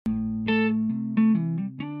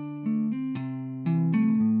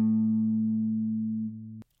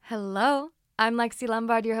Hello, I'm Lexi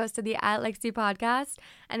Lombard, your host of the At Lexi podcast.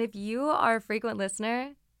 And if you are a frequent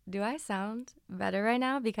listener, do I sound better right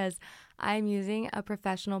now? Because I'm using a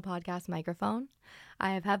professional podcast microphone. I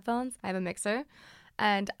have headphones, I have a mixer,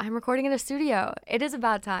 and I'm recording in a studio. It is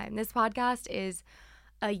about time. This podcast is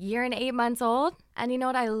a year and 8 months old. And you know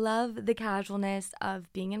what? I love the casualness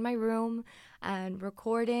of being in my room and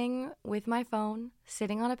recording with my phone,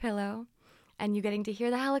 sitting on a pillow, and you getting to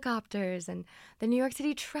hear the helicopters and the New York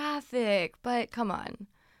City traffic. But come on,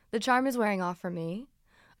 the charm is wearing off for me.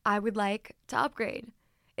 I would like to upgrade.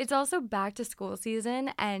 It's also back to school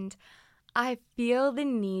season, and I feel the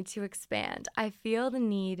need to expand. I feel the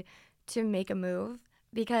need to make a move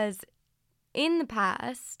because in the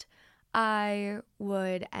past, I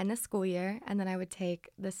would end the school year and then I would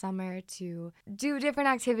take the summer to do different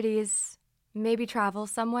activities, maybe travel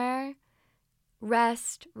somewhere,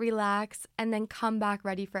 rest, relax, and then come back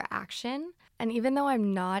ready for action. And even though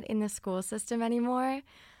I'm not in the school system anymore,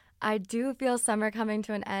 I do feel summer coming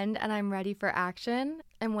to an end and I'm ready for action.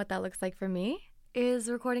 And what that looks like for me is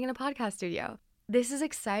recording in a podcast studio. This is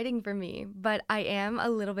exciting for me, but I am a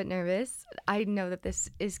little bit nervous. I know that this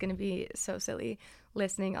is going to be so silly.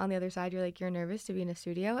 Listening on the other side, you're like, you're nervous to be in a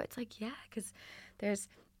studio? It's like, yeah, because there's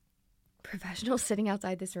professionals sitting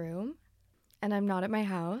outside this room. And I'm not at my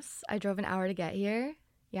house. I drove an hour to get here.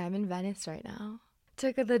 Yeah, I'm in Venice right now.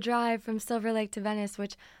 Took the drive from Silver Lake to Venice,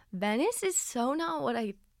 which Venice is so not what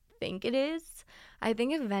I think it is. I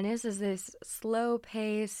think of Venice as this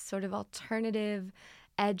slow-paced, sort of alternative,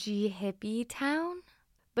 edgy, hippie town.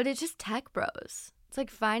 But it's just tech bros. It's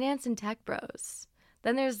like finance and tech bros.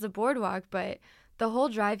 Then there's the boardwalk, but the whole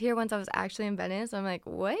drive here, once I was actually in Venice, I'm like,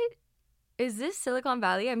 what? Is this Silicon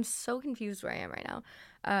Valley? I'm so confused where I am right now.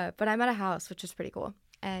 But I'm at a house, which is pretty cool.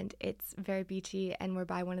 And it's very beachy, and we're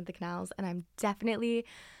by one of the canals. And I'm definitely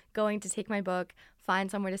going to take my book, find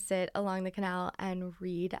somewhere to sit along the canal, and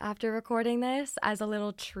read after recording this as a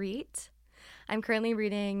little treat. I'm currently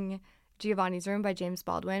reading Giovanni's Room by James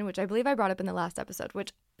Baldwin, which I believe I brought up in the last episode,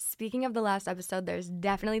 which, speaking of the last episode, there's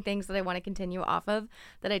definitely things that I want to continue off of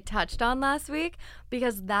that I touched on last week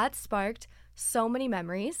because that sparked so many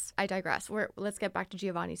memories. I digress. Let's get back to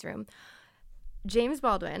Giovanni's Room. James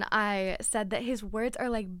Baldwin, I said that his words are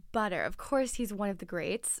like butter. Of course, he's one of the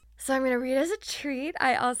greats. So I'm going to read as a treat.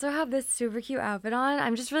 I also have this super cute outfit on.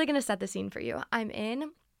 I'm just really going to set the scene for you. I'm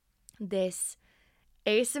in this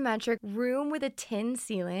asymmetric room with a tin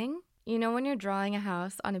ceiling. You know when you're drawing a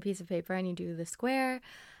house on a piece of paper and you do the square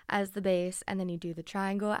as the base and then you do the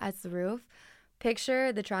triangle as the roof?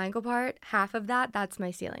 Picture the triangle part, half of that's my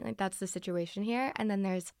ceiling. Like, that's the situation here. And then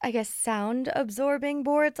there's, I guess, sound absorbing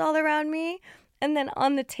boards all around me. And then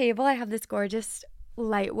on the table, I have this gorgeous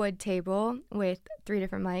light wood table with 3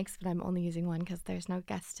 different mics, but I'm only using one because there's no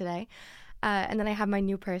guests today. And then I have my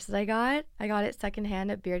new purse that I got. I got it secondhand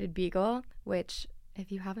at Bearded Beagle, which,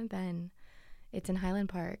 if you haven't been, it's in Highland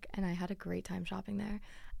Park, and I had a great time shopping there.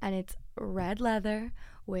 And it's red leather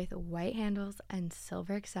with white handles and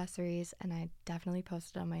silver accessories, and I definitely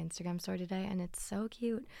posted on my Instagram story today, and it's so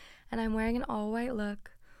cute. And I'm wearing an all-white look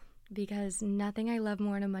because nothing I love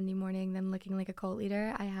more on a Monday morning than looking like a cult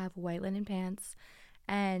leader. I have white linen pants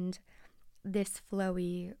and this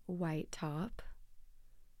flowy white top,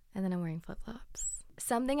 and then I'm wearing flip-flops.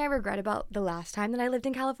 Something I regret about the last time that I lived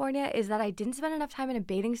in California is that I didn't spend enough time in a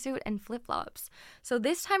bathing suit and flip-flops. So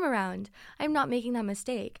this time around, I'm not making that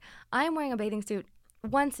mistake. I'm wearing a bathing suit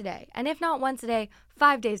once a day, and if not once a day,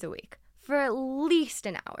 5 days a week for at least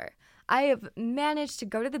an hour. I have managed to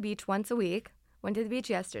go to the beach once a week. Went to the beach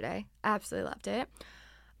yesterday. Absolutely loved it.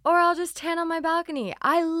 Or I'll just tan on my balcony.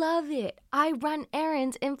 I love it. I run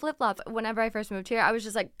errands in flip-flops. Whenever I first moved here, I was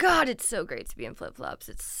just like, God, it's so great to be in flip-flops.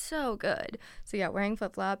 It's so good. So yeah, wearing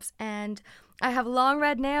flip-flops. And I have long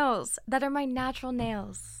red nails that are my natural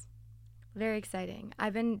nails. Very exciting.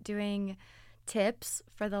 I've been doing tips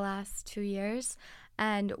for the last 2 years.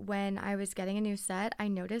 And when I was getting a new set, I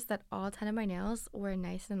noticed that all 10 of my nails were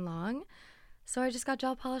nice and long. So I just got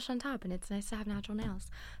gel polish on top, and it's nice to have natural nails.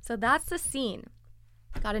 So that's the scene.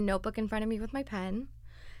 Got a notebook in front of me with my pen.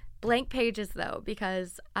 Blank pages, though,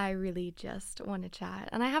 because I really just want to chat.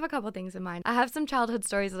 And I have a couple things in mind. I have some childhood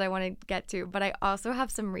stories that I want to get to, but I also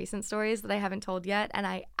have some recent stories that I haven't told yet, and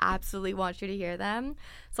I absolutely want you to hear them.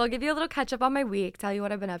 So I'll give you a little catch up on my week, tell you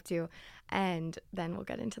what I've been up to, and then we'll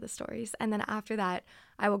get into the stories. And then after that,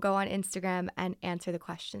 I will go on Instagram and answer the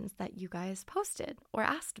questions that you guys posted or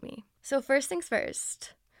asked me. So first things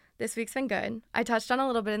first. This week's been good. I touched on a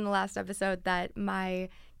little bit in the last episode that my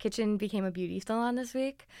kitchen became a beauty salon this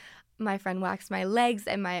week. My friend waxed my legs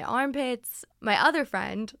and my armpits. My other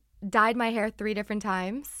friend dyed my hair 3 different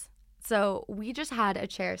times. So we just had a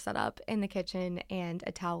chair set up in the kitchen and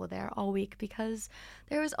a towel there all week because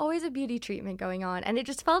there was always a beauty treatment going on, and it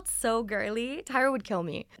just felt so girly. Tyra would kill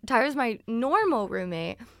me. Tyra's my normal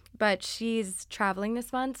roommate, but she's traveling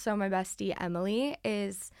this month, so my bestie Emily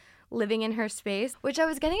is living in her space, which I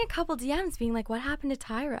was getting a couple DMs being like, what happened to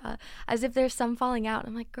Tyra? As if there's some falling out.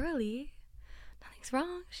 I'm like, girly, nothing's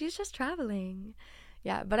wrong. She's just traveling.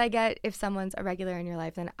 Yeah, but I get if someone's a regular in your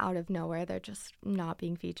life, then out of nowhere, they're just not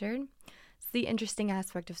being featured. It's the interesting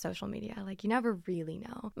aspect of social media. Like, you never really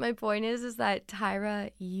know. My point is that Tyra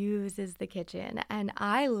uses the kitchen, and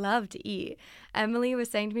I love to eat. Emily was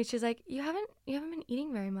saying to me, she's like, you haven't been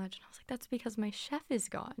eating very much. And I was like, that's because my chef is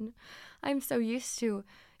gone. I'm so used to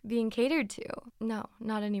being catered to. No,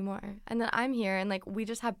 not anymore. And then I'm here, and like, we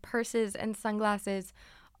just have purses and sunglasses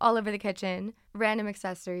all over the kitchen, random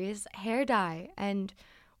accessories, hair dye, and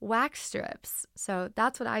wax strips. So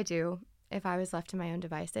that's what I do if I was left to my own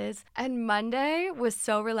devices. And Monday was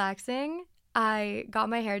so relaxing. I got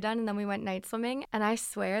my hair done and then we went night swimming. And I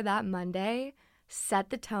swear that Monday set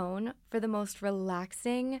the tone for the most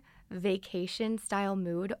relaxing vacation style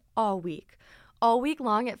mood all week. All week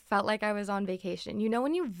long, it felt like I was on vacation. You know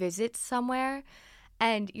when you visit somewhere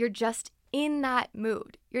and you're just in that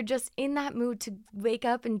mood. You're just in that mood to wake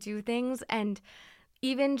up and do things, and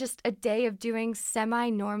even just a day of doing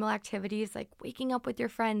semi-normal activities like waking up with your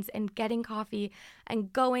friends and getting coffee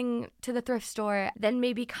and going to the thrift store, then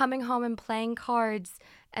maybe coming home and playing cards,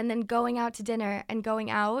 and then going out to dinner and going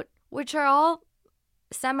out, which are all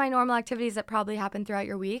semi-normal activities that probably happen throughout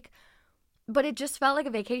your week. But it just felt like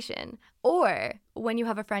a vacation. Or when you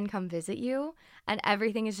have a friend come visit you and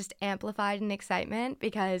everything is just amplified in excitement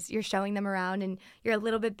because you're showing them around and you're a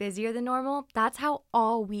little bit busier than normal. That's how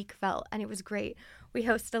all week felt, and it was great. We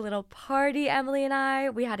hosted a little party, Emily and I.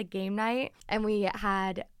 We had a game night, and we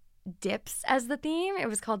had dips as the theme. It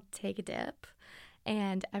was called Take a Dip,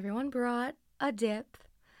 and everyone brought a dip,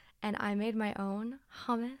 and I made my own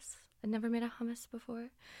hummus. I'd never made a hummus before.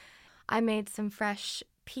 I made some fresh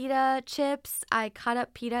pita chips. I cut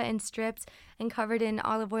up pita in strips and covered in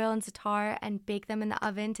olive oil and za'atar and baked them in the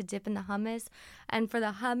oven to dip in the hummus. And for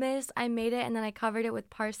the hummus, I made it and then I covered it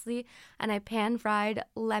with parsley and I pan-fried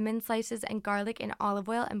lemon slices and garlic in olive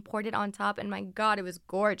oil and poured it on top, and my God, it was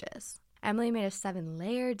gorgeous. Emily made a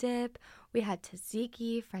 7-layer dip. We had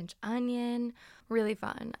tzatziki, French onion, really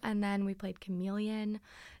fun. And then we played chameleon.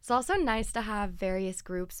 It's also nice to have various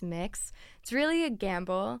groups mix. It's really a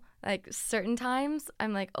gamble. Like, certain times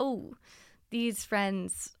I'm like, oh, these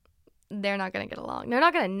friends, they're not going to get along. They're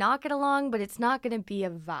not going to not get along, but it's not going to be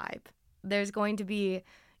a vibe. There's going to be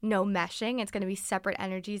no meshing. It's going to be separate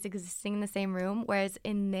energies existing in the same room. Whereas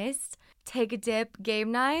in this Take a Dip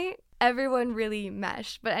game night, everyone really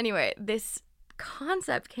meshed. But anyway, this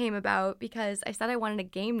concept came about because I said I wanted a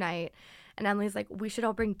game night, and Emily's like, we should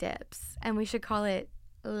all bring dips and we should call it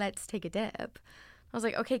Let's Take a Dip. I was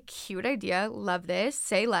like, okay, cute idea. Love this.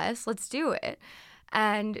 Say less. Let's do it.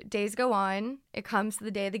 And days go on. It comes to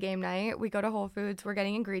the day of the game night. We go to Whole Foods. We're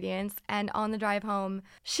getting ingredients. And on the drive home,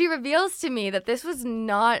 she reveals to me that this was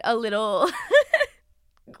not a little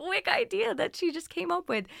quick idea that she just came up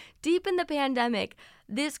with. Deep in the pandemic,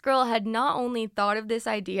 this girl had not only thought of this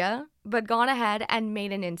idea, but gone ahead and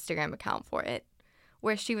made an Instagram account for it,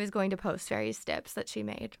 where she was going to post various dips that she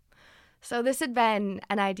made. So this had been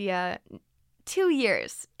an idea 2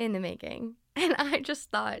 years in the making. And I just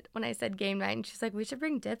thought, when I said game night, and she's like, we should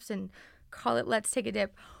bring dips and call it Let's Take a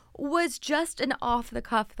Dip, was just an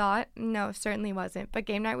off-the-cuff thought. No, certainly wasn't. But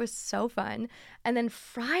game night was so fun. And then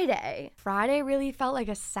Friday really felt like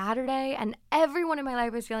a Saturday, and everyone in my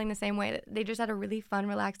life was feeling the same way. They just had a really fun,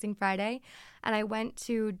 relaxing Friday. And I went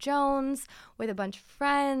to Jones with a bunch of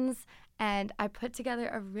friends, and I put together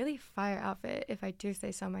a really fire outfit, if I do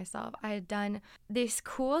say so myself. I had done this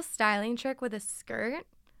cool styling trick with a skirt,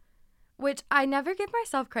 which I never give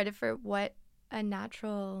myself credit for what a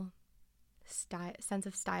natural sense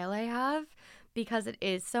of style I have, because it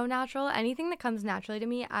is so natural. Anything that comes naturally to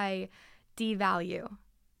me, I devalue.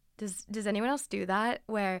 Does anyone else do that?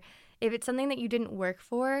 Where if it's something that you didn't work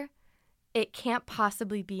for, it can't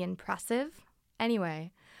possibly be impressive.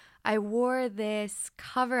 Anyway, I wore this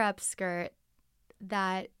cover-up skirt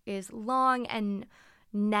that is long and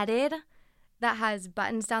netted, that has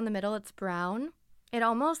buttons down the middle. It's brown. It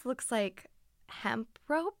almost looks like hemp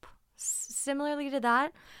rope, similarly to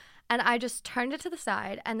that. And I just turned it to the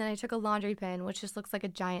side, and then I took a laundry pin, which just looks like a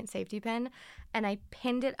giant safety pin, and I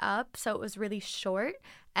pinned it up so it was really short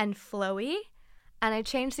and flowy, and I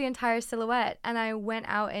changed the entire silhouette, and I went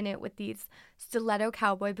out in it with these stiletto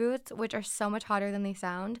cowboy boots, which are so much hotter than they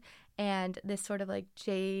sound, and this sort of like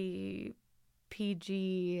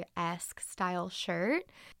PG-esque style shirt.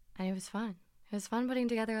 And it was fun. It was fun putting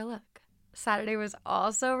together a look. Saturday was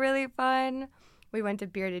also really fun. We went to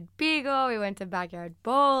Bearded Beagle. We went to Backyard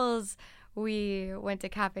Bowls. We went to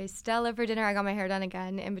Cafe Stella for dinner. I got my hair done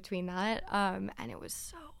again in between that. And it was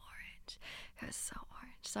so orange. It was so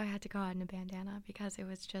orange. So I had to go out in a bandana because it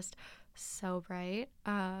was just so bright.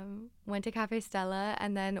 Went to Cafe Stella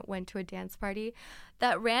and then went to a dance party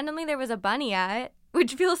that randomly there was a bunny at,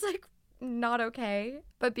 which feels like not okay.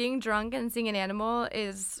 But being drunk and seeing an animal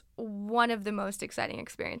is one of the most exciting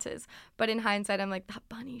experiences. But in hindsight, I'm like, that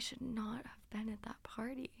bunny should not have been at that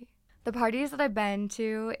party. The parties that I've been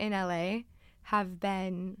to in LA have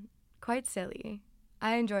been quite silly.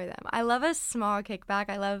 I enjoy them. I love a small kickback.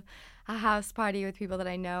 I love a house party with people that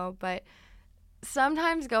I know, but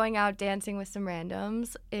sometimes going out dancing with some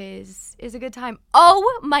randoms is a good time.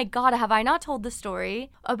 Oh my God, have I not told the story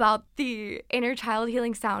about the inner child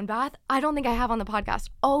healing sound bath? I don't think I have on the podcast.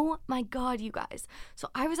 Oh my God, you guys. So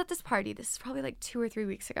I was at this party. This is probably like 2 or 3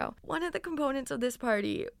 weeks ago. One of the components of this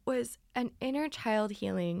party was an inner child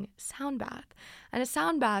healing sound bath. And a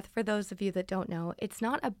sound bath, for those of you that don't know, it's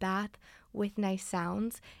not a bath with nice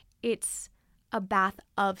sounds. It's a bath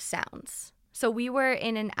of sounds. So we were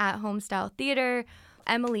in an at-home style theater.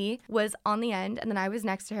 Emily was on the end, and then I was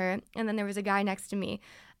next to her, and then there was a guy next to me.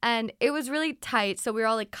 And it was really tight, so we were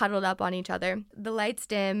all like cuddled up on each other. The lights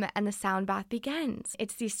dim, and the sound bath begins.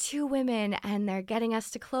 It's these 2 women, and they're getting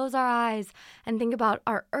us to close our eyes and think about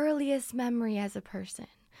our earliest memory as a person,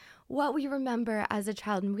 what we remember as a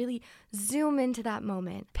child, and really zoom into that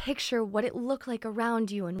moment. Picture what it looked like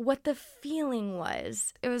around you and what the feeling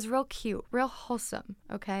was. It was real cute, real wholesome,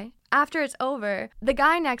 okay? After it's over, the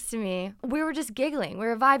guy next to me, we were just giggling. We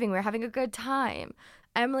were vibing. We were having a good time.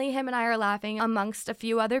 Emily, him, and I are laughing amongst a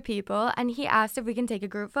few other people, and he asked if we can take a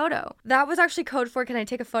group photo. That was actually code for, can I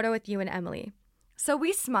take a photo with you and Emily? So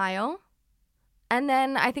we smile, and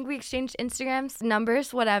then I think we exchanged Instagrams,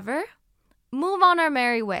 numbers, whatever. Move on our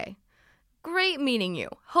merry way. Great meeting you.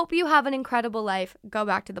 Hope you have an incredible life. Go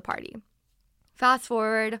back to the party. Fast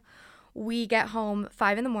forward, we get home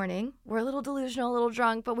 5 a.m. We're a little delusional, a little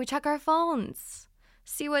drunk, but we check our phones.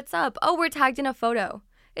 See what's up. Oh, we're tagged in a photo.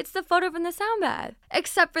 It's the photo from the sound bath.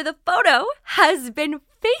 Except for the photo has been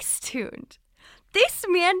face-tuned. This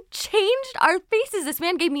man changed our faces. This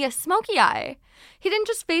man gave me a smoky eye. He didn't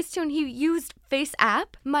just face-tune, he used Face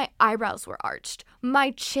App. My eyebrows were arched.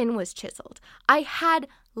 My chin was chiseled. I had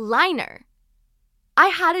liner. I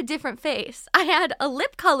had a different face. I had a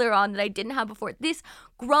lip color on that I didn't have before. This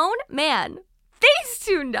grown man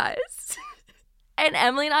face-tuned us. And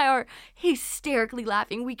Emily and I are hysterically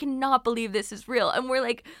laughing. We cannot believe this is real. And we're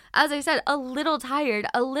like, as I said, a little tired,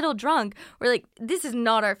 a little drunk. We're like, this is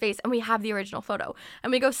not our face. And we have the original photo.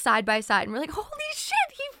 And we go side by side. And we're like, holy shit,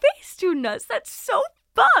 he face-tuned us. That's so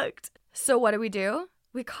fucked. So what do?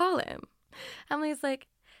 We call him. Emily's like,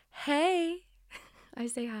 hey. I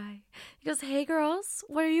say hi. He goes, hey girls,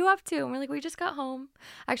 what are you up to? And we're like, we just got home.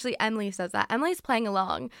 Actually, Emily says that. Emily's playing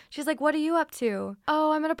along. She's like, what are you up to?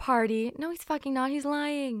 Oh, I'm at a party. No, he's fucking not. He's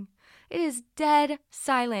lying. It is dead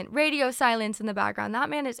silent. Radio silence in the background. That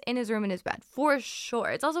man is in his room in his bed, for sure.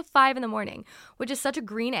 It's also 5 a.m, which is such a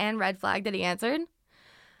green and red flag that he answered.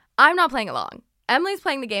 I'm not playing along. Emily's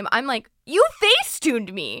playing the game. I'm like, you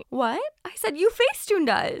face-tuned me. What? I said, you face-tuned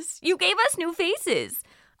us. You gave us new faces.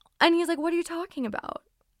 And he's like, what are you talking about?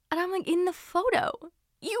 And I'm like, in the photo,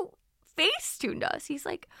 you face-tuned us. He's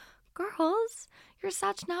like, girls, you're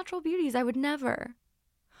such natural beauties. I would never.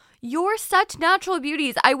 You're such natural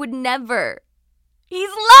beauties. I would never.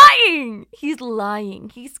 He's lying. He's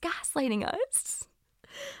lying. He's gaslighting us.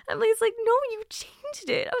 Emily's like, no, you changed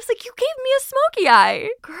it. I was like, you gave me a smoky eye.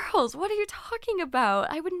 Girls, what are you talking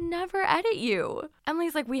about? I would never edit you.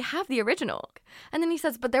 Emily's like, we have the original. And then he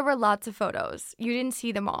says, but there were lots of photos. You didn't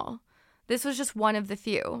see them all. This was just one of the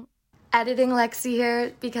few. Editing Lexi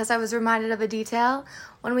here because I was reminded of a detail.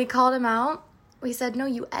 When we called him out, we said, no,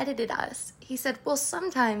 you edited us. He said, well,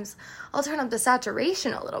 sometimes I'll turn up the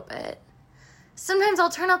saturation a little bit. Sometimes I'll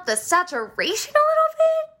turn up the saturation a little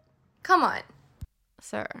bit? Come on.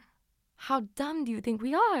 Sir, how dumb do you think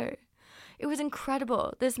we are? It was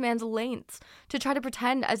incredible, this man's lengths, to try to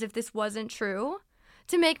pretend as if this wasn't true.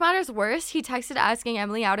 To make matters worse, he texted asking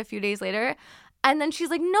Emily out a few days later, and then she's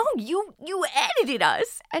like, no, you edited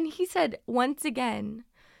us. And he said, once again,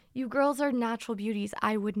 you girls are natural beauties.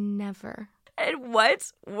 I would never. And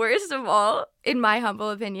what's worst of all, in my humble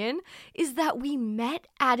opinion, is that we met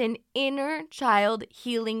at an inner child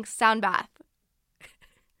healing sound bath.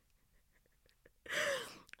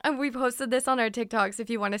 And we posted this on our TikToks if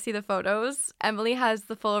you want to see the photos. Emily has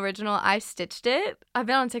the full original. I stitched it. I've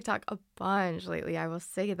been on TikTok a bunch lately, I will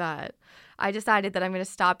say that. I decided that I'm going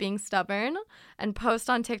to stop being stubborn and post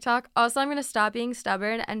on TikTok. Also, I'm going to stop being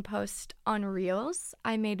stubborn and post on Reels.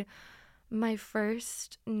 I made my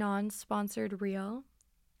first non-sponsored reel,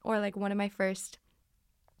 or like one of my first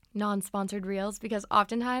non-sponsored reels, because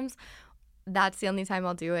oftentimes that's the only time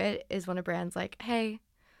I'll do it is when a brand's like, hey,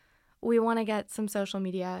 we want to get some social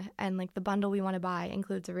media and like the bundle we want to buy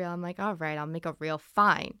includes a reel. I'm like, all right, I'll make a reel,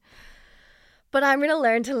 fine. But I'm going to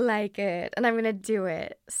learn to like it and I'm going to do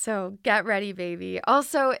it. So get ready, baby.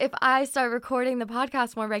 Also, if I start recording the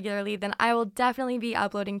podcast more regularly, then I will definitely be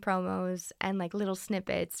uploading promos and like little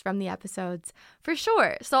snippets from the episodes for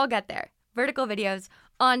sure. So I'll get there. Vertical videos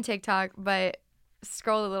on TikTok, but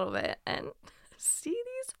scroll a little bit and see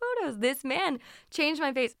these photos. This man changed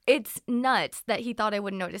my face. It's nuts that he thought I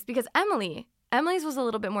wouldn't notice, because Emily's was a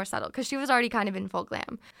little bit more subtle because she was already kind of in full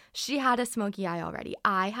glam. She had a smoky eye already.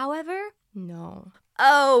 I, however, no.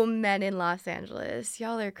 Oh, men in Los Angeles.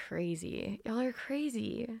 Y'all are crazy. Y'all are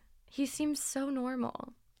crazy. He seems so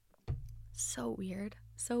normal. So weird.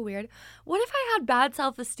 So weird. What if I had bad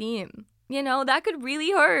self-esteem? You know, that could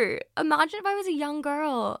really hurt. Imagine if I was a young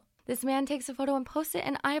girl. This man takes a photo and posts it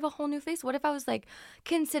and I have a whole new face. What if I was like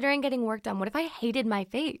considering getting work done? What if I hated my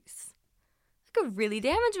face? That could really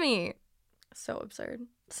damage me. So absurd.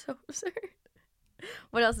 So absurd.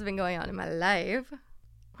 What else has been going on in my life?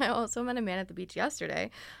 I also met a man at the beach yesterday.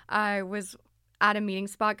 I was at a meeting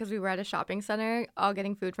spot because we were at a shopping center, all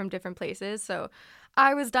getting food from different places. So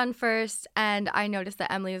I was done first, and I noticed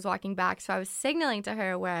that Emily was walking back. So I was signaling to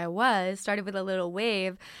her where I was, started with a little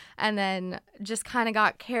wave, and then just kind of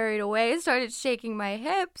got carried away, started shaking my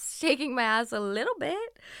hips, shaking my ass a little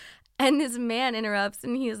bit. And this man interrupts,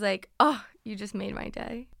 and he's like, oh, you just made my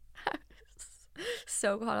day.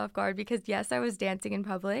 So caught off guard because, yes, I was dancing in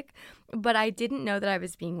public, but I didn't know that I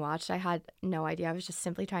was being watched. I had no idea. I was just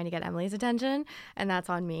simply trying to get Emily's attention, and that's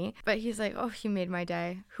on me. But he's like, oh, you made my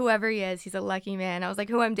day. Whoever he is, he's a lucky man. I was like,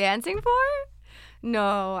 who I'm dancing for?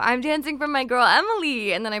 No, I'm dancing for my girl,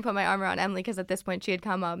 Emily. And then I put my arm around Emily because at this point she had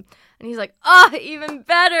come up, and he's like, oh, even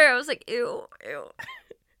better. I was like, ew, ew.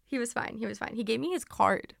 He was fine. He was fine. He gave me his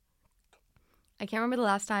card. I can't remember the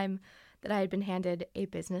last time that I had been handed a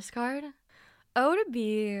business card. Oh, to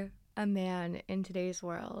be a man in today's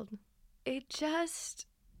world.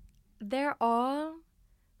 They're all,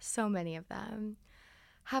 so many of them,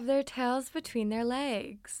 have their tails between their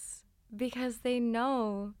legs because they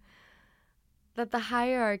know that the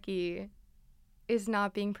hierarchy is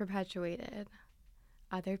not being perpetuated.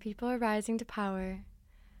 Other people are rising to power,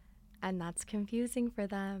 and that's confusing for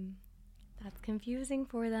them. That's confusing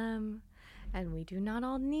for them, and we do not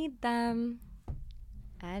all need them.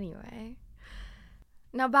 Anyway.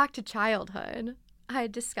 Now back to childhood. I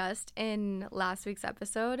had discussed in last week's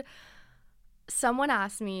episode, someone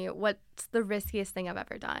asked me what's the riskiest thing I've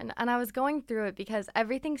ever done. And I was going through it because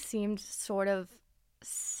everything seemed sort of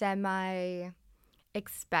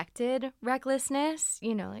semi-expected recklessness.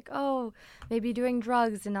 You know, like, oh, maybe doing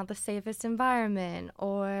drugs in not the safest environment,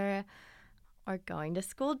 or going to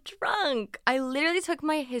school drunk. I literally took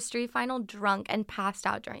my history final drunk and passed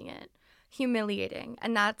out during it. Humiliating.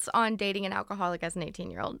 And that's on dating an alcoholic as an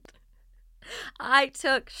 18-year-old. I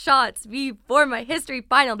took shots before my history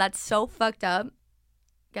final. That's so fucked up.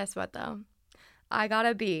 Guess what, though? I got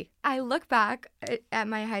a B. I look back at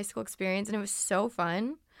my high school experience, and it was so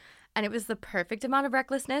fun. And it was the perfect amount of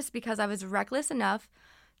recklessness because I was reckless enough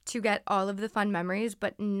to get all of the fun memories,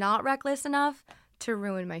 but not reckless enough to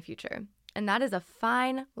ruin my future. And that is a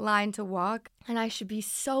fine line to walk. And I should be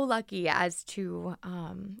so lucky as to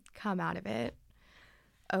come out of it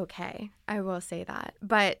okay. I will say that.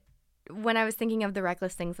 But when I was thinking of the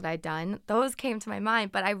reckless things that I'd done, those came to my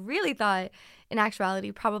mind. But I really thought, in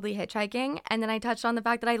actuality, probably hitchhiking. And then I touched on the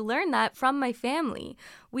fact that I learned that from my family.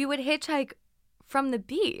 We would hitchhike from the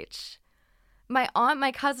beach. My aunt,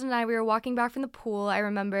 my cousin, and I, we were walking back from the pool, I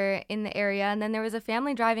remember, in the area, and then there was a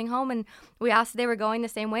family driving home, and we asked if they were going the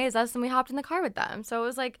same way as us, and we hopped in the car with them. So it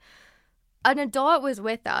was like an adult was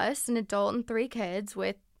with us, an adult and 3 kids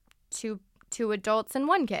with two adults and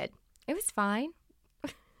 1 kid. It was fine.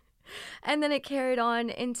 And then it carried on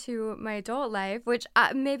into my adult life, which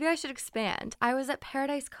maybe I should expand. I was at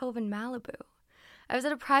Paradise Cove in Malibu. I was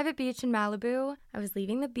at a private beach in Malibu. I was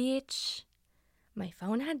leaving the beach. My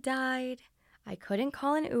phone had died. I couldn't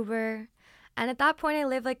call an Uber. And at that point, I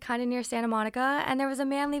lived like kind of near Santa Monica. And there was a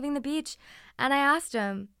man leaving the beach. And I asked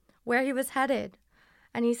him where he was headed.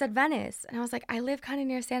 And he said Venice. And I was like, I live kind of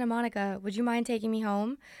near Santa Monica. Would you mind taking me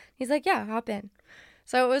home? He's like, yeah, hop in.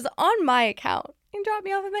 So it was on my account. and dropped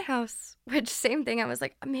me off at my house, which same thing. I was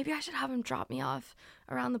like, maybe I should have him drop me off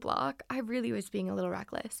around the block. I really was being a little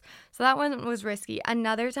reckless. So that one was risky.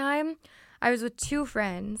 Another time, I was with two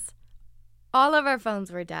friends. All of our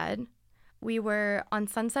phones were dead. We were on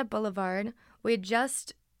Sunset Boulevard. We had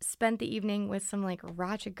just spent the evening with some like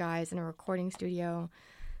ratchet guys in a recording studio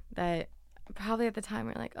that probably at the time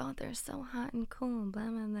were like, oh, they're so hot and cool, blah,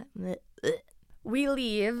 blah, blah. We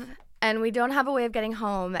leave and we don't have a way of getting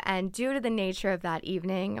home. And due to the nature of that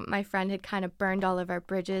evening, my friend had kind of burned all of our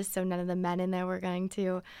bridges, so none of the men in there were going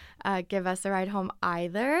to give us a ride home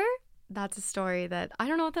either. That's a story that I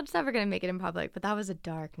don't know if that's ever going to make it in public, but that was a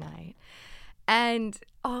dark night. And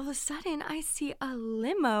all of a sudden, I see a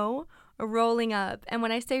limo rolling up. And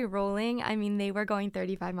when I say rolling, I mean they were going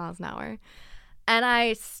 35 miles an hour. And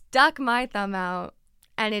I stuck my thumb out,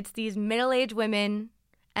 and it's these middle-aged women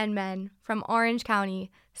and men from Orange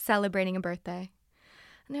County celebrating a birthday.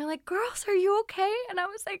 And they're like, girls, are you okay? And I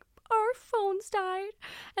was like, our phones died,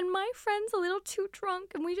 and my friend's a little too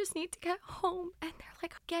drunk, and we just need to get home. And they're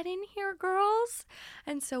like, get in here, girls.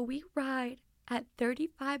 And so we ride at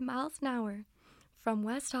 35 miles an hour from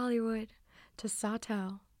West Hollywood to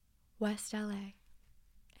Sawtelle, West LA.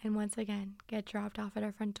 And once again, get dropped off at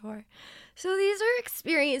our front door. So these are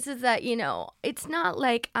experiences that, you know, it's not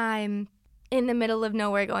like I'm in the middle of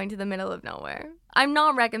nowhere going to the middle of nowhere. I'm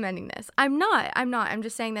not recommending this. I'm not. I'm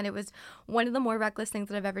just saying that it was one of the more reckless things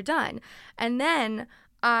that I've ever done. And then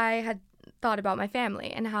I had thought about my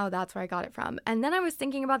family and how that's where I got it from. And then I was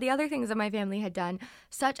thinking about the other things that my family had done,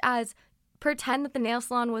 such as pretend that the nail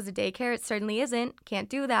salon was a daycare. It certainly isn't. Can't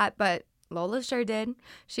do that, but Lola sure did.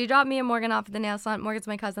 She dropped me and Morgan off at the nail salon. Morgan's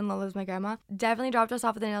my cousin, Lola's my grandma. Definitely dropped us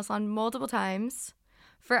off at the nail salon multiple times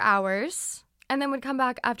for hours, and then would come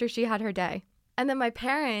back after she had her day. And then my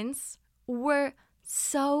parents were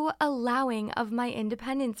so allowing of my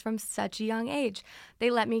independence from such a young age. They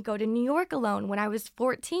let me go to New York alone when I was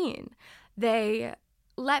 14. They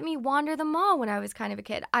let me wander the mall when I was kind of a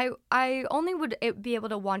kid. I only would be able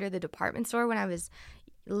to wander the department store when I was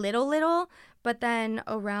little, but then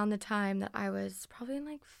around the time that I was probably in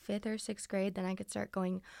like 5th or 6th grade, then I could start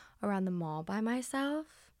going around the mall by myself.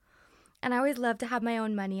 And I always loved to have my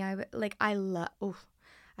own money. I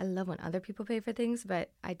love when other people pay for things,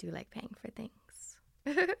 but I do like paying for things.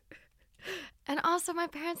 And also my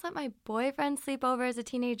parents let my boyfriend sleep over as a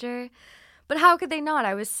teenager. But how could they not?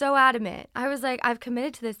 I was so adamant. I was like, I've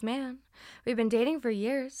committed to this man. We've been dating for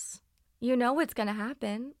years. You know what's going to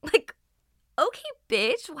happen. Like, okay,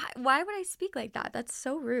 bitch, why would I speak like that? That's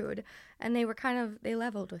so rude. And they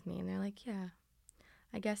leveled with me, and they're like, yeah,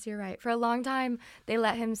 I guess you're right. For a long time, they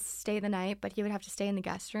let him stay the night, but he would have to stay in the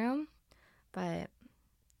guest room. But,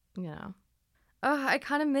 you know. Oh, I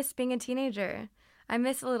kind of miss being a teenager. I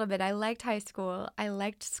miss a little bit. I liked high school. I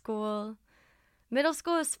liked school. Middle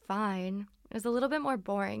school is fine. It was a little bit more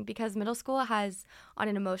boring because middle school has, on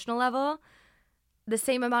an emotional level, the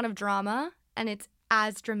same amount of drama, and it's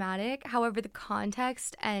as dramatic. However, the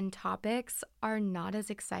context and topics are not as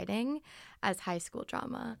exciting as high school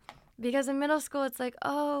drama. Because in middle school, it's like,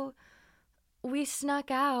 oh, we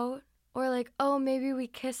snuck out, or like, oh, maybe we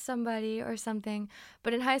kissed somebody or something.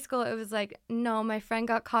 But in high school, it was like, no, my friend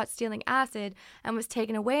got caught stealing acid and was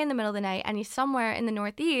taken away in the middle of the night, and he's somewhere in the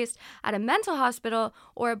Northeast at a mental hospital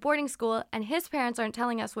or a boarding school, and his parents aren't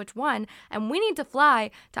telling us which one, and we need to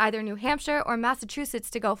fly to either New Hampshire or Massachusetts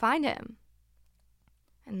to go find him.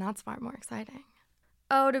 And that's far more exciting.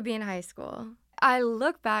 Oh, to be in high school. I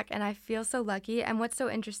look back and I feel so lucky. And what's so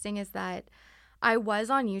interesting is that I was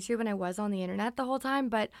on YouTube and I was on the internet the whole time,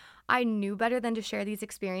 but I knew better than to share these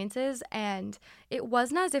experiences. And it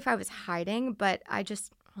wasn't as if I was hiding, but I was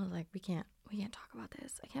like, we can't talk about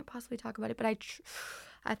this. I can't possibly talk about it. But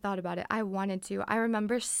I thought about it. I wanted to. I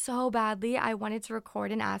remember so badly. I wanted to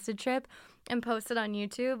record an acid trip and post it on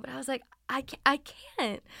YouTube, but I was like, I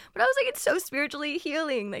can't. But I was like, it's so spiritually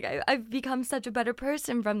healing. Like, I've become such a better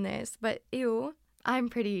person from this. But ew, I'm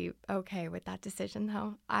pretty okay with that decision,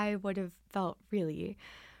 though. I would have felt really,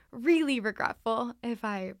 really regretful if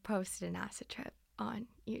I posted an acid trip on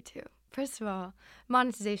YouTube. First of all,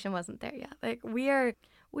 monetization wasn't there yet. Like, we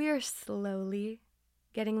are slowly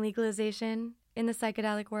getting legalization in the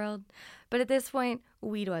psychedelic world. But at this point,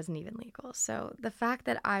 weed wasn't even legal. So the fact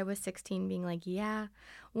that I was 16 being like, yeah,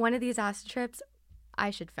 one of these acid trips,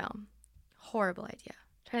 I should film. Horrible idea.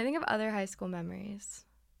 Trying to think of other high school memories.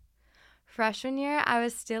 Freshman year, I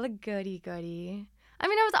was still a goody-goody. I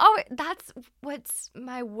mean, that's what's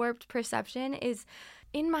my warped perception is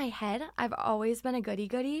in my head, I've always been a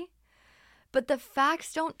goody-goody. But the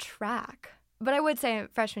facts don't track. But I would say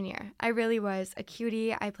freshman year, I really was a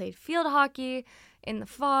cutie. I played field hockey in the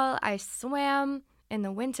fall. I swam in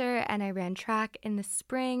the winter, and I ran track in the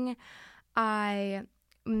spring. I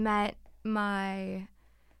met my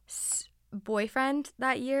boyfriend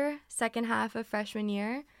that year, second half of freshman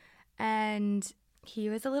year, and he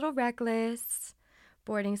was a little reckless,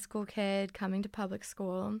 boarding school kid coming to public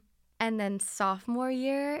school. And then sophomore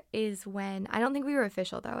year is when, I don't think we were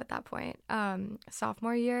official though at that point.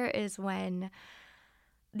 Sophomore year is when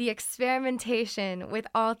the experimentation with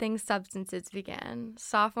all things substances began.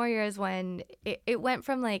 Sophomore year is when it went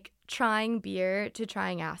from like trying beer to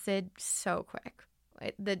trying acid so quick.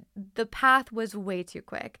 The path was way too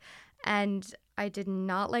quick. And I did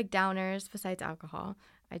not like downers besides alcohol.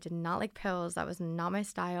 I did not like pills. That was not my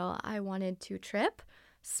style. I wanted to trip,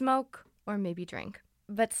 smoke, or maybe drink.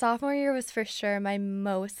 But sophomore year was for sure my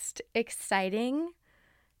most exciting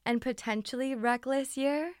and potentially reckless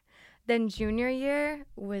year. Then junior year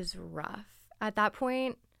was rough. At that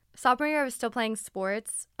point, sophomore year I was still playing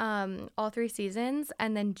sports all 3 seasons.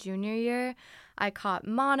 And then junior year I caught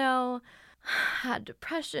mono, had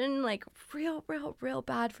depression, like real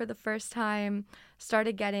bad for the first time,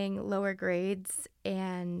 started getting lower grades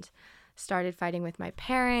and started fighting with my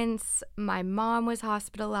parents. My mom was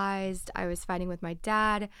hospitalized. I was fighting with my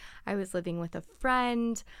dad. I was living with a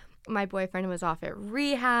friend. My boyfriend was off at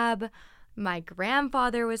rehab. My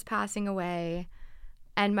grandfather was passing away.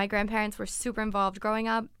 And my grandparents were super involved growing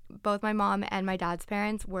up. Both my mom and my dad's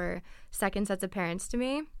parents were second sets of parents to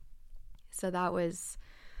me. So that was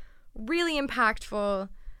really impactful.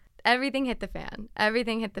 Everything hit the fan.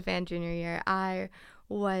 Everything hit the fan junior year. I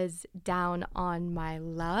was down on my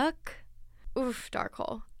luck. Oof, dark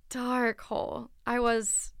hole. I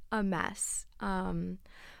was a mess.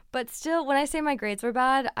 But still, when I say my grades were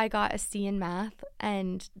bad, I got a C in math,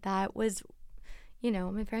 and that was,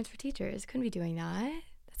 my parents were teachers. Couldn't be doing that.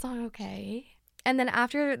 That's not okay. And then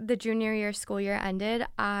after the junior year school year ended,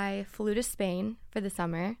 I flew to Spain for the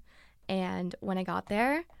summer, and when I got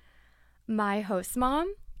there, my host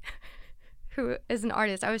mom, who is an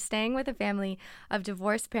artist, I was staying with a family of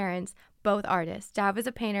divorced parents, both artists. Dad was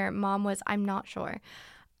a painter, mom was, I'm not sure.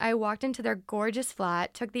 I walked into their gorgeous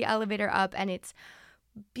flat, took the elevator up, and it's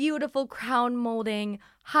beautiful crown molding,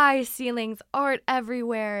 high ceilings, art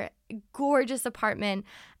everywhere, gorgeous apartment.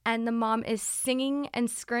 And the mom is singing and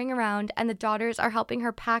scurrying around, and the daughters are helping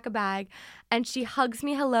her pack a bag. And she hugs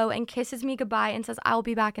me hello and kisses me goodbye and says, I'll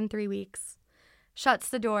be back in 3 weeks. Shuts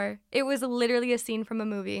the door. It was literally a scene from a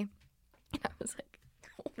movie. And I was like,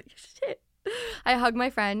 holy shit. I hugged my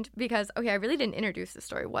friend because, I really didn't introduce the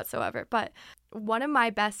story whatsoever, but one of my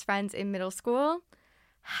best friends in middle school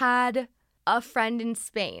had a friend in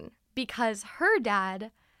Spain because her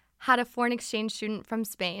dad had a foreign exchange student from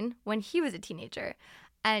Spain when he was a teenager,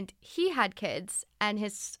 and he had kids, and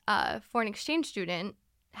his foreign exchange student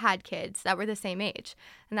had kids that were the same age,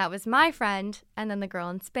 and that was my friend and then the girl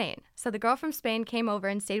in Spain. So the girl from Spain came over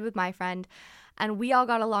and stayed with my friend, and we all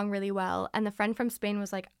got along really well. And the friend from Spain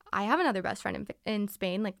was like, I have another best friend in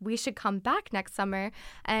Spain, like we should come back next summer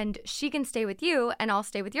and she can stay with you and I'll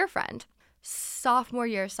stay with your friend. Sophomore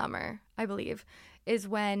year summer, I believe, is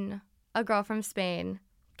when a girl from Spain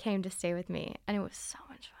came to stay with me, and it was so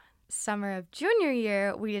much fun. Summer of junior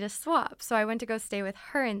year, we did a swap, so I went to go stay with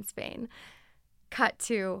her in Spain. Cut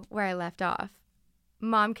to where I left off.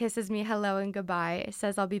 Mom kisses me hello and goodbye,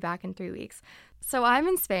 says I'll be back in 3 weeks. So I'm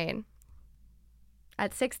in Spain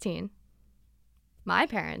at 16. My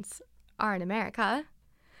parents are in America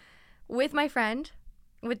with my friend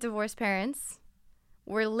with divorced parents.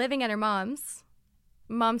 We're living at her mom's.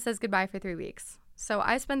 Mom says goodbye for 3 weeks. So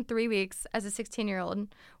I spent 3 weeks as a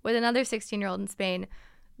 16-year-old with another 16-year-old in Spain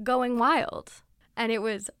going wild. And it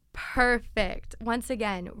was perfect. Once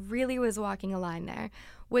again, really was walking a line there.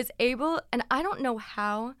 Was able, and I don't know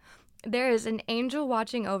how, there is an angel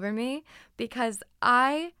watching over me because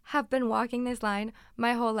I have been walking this line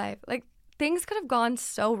my whole life. Like, things could have gone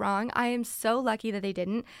so wrong. I am so lucky that they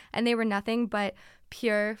didn't, and they were nothing but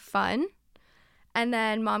pure fun. And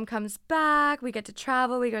then mom comes back, we get to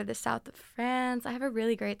travel, we go to the south of France. I have a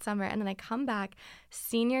really great summer, and then I come back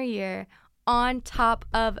senior year on top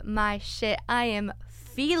of my shit. I am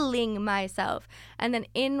feeling myself. And then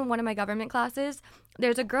in one of my government classes,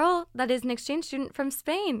 there's a girl that is an exchange student from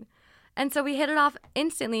Spain. And so we hit it off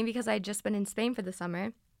instantly because I had just been in Spain for the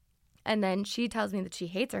summer. And then she tells me that she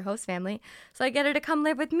hates her host family. So I get her to come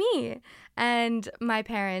live with me. And my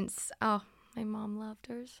parents, my mom loved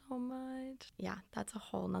her so much. Yeah, that's a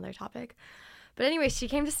whole nother topic. But anyway, she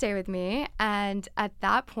came to stay with me. And at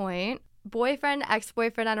that point, boyfriend,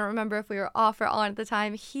 ex-boyfriend, I don't remember if we were off or on at the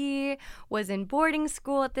time, he was in boarding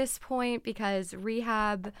school at this point because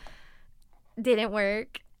rehab didn't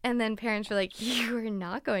work. And then parents were like, you are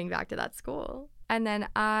not going back to that school. And then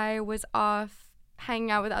I was off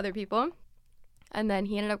hanging out with other people. And then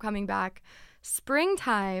he ended up coming back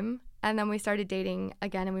springtime. And then we started dating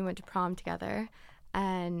again and we went to prom together.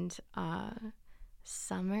 And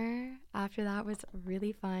summer after that was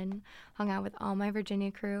really fun. Hung out with all my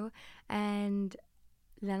Virginia crew. And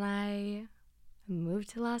then I moved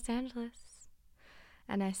to Los Angeles.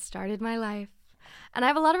 And I started my life. And I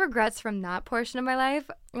have a lot of regrets from that portion of my life.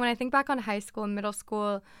 When I think back on high school and middle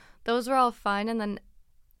school, those were all fun. And then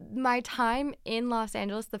my time in Los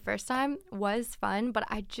Angeles the first time was fun, but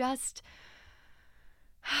I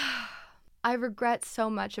regret so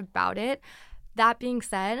much about it. That being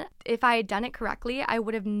said, if I had done it correctly, I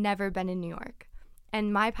would have never been in New York.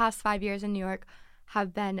 And my past 5 years in New York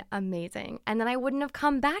have been amazing. And then I wouldn't have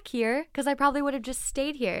come back here because I probably would have just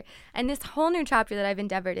stayed here. And this whole new chapter that I've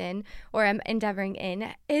endeavored in, or I'm endeavoring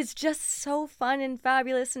in, is just so fun and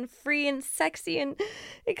fabulous and free and sexy and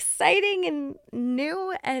exciting and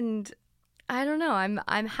new. And I don't know,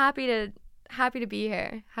 I'm happy to be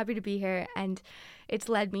here. Happy to be here. And it's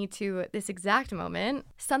led me to this exact moment.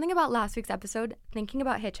 Something about last week's episode, thinking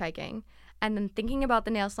about hitchhiking, and then thinking about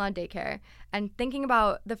the nail salon daycare, and thinking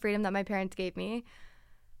about the freedom that my parents gave me,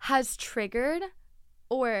 has triggered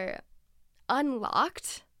or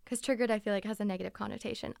unlocked, because triggered I feel like has a negative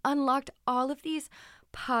connotation, unlocked all of these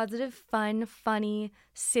positive, fun, funny,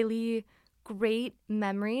 silly, great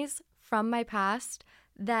memories from my past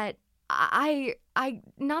that I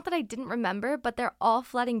not that I didn't remember, but they're all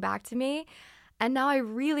flooding back to me. And now I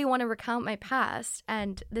really want to recount my past.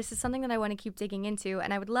 And this is something that I want to keep digging into.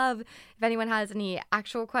 And I would love if anyone has any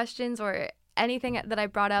actual questions or anything that I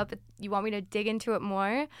brought up, you want me to dig into it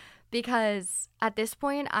more. Because at this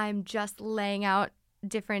point, I'm just laying out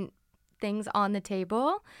different things on the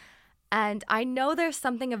table. And I know there's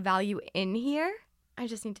something of value in here. I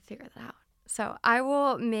just need to figure that out. So I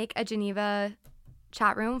will make a Geneva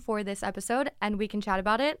chat room for this episode and we can chat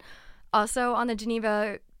about it. Also on the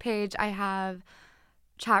Geneva page, I have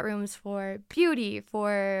chat rooms for beauty,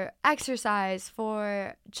 for exercise,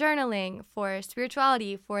 for journaling, for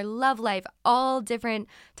spirituality, for love life, all different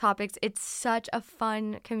topics. It's such a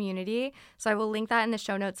fun community. So I will link that in the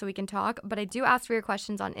show notes so we can talk. But I do ask for your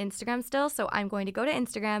questions on Instagram still. So I'm going to go to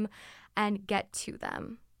Instagram and get to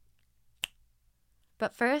them.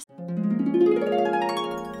 But first,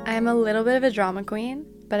 I'm a little bit of a drama queen,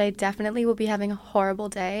 but I definitely will be having a horrible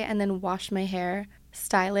day and then wash my hair,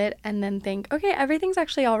 style it, and then think, okay, everything's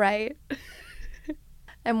actually all right.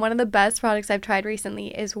 And one of the best products I've tried recently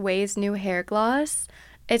is Ouai's new hair gloss.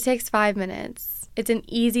 It takes 5 minutes. It's an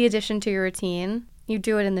easy addition to your routine. You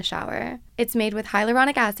do it in the shower. It's made with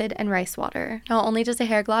hyaluronic acid and rice water. Not only does a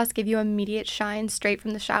hair gloss give you immediate shine straight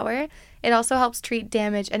from the shower, it also helps treat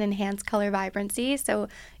damage and enhance color vibrancy, so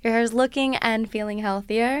your hair is looking and feeling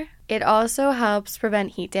healthier. It also helps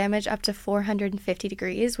prevent heat damage up to 450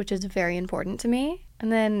 degrees, which is very important to me.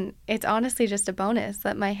 And then it's honestly just a bonus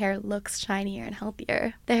that my hair looks shinier and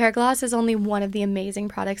healthier. The hair gloss is only one of the amazing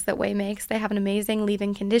products that Ouai makes. They have an amazing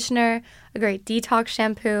leave-in conditioner, a great detox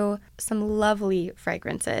shampoo, some lovely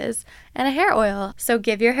fragrances, and a hair oil. So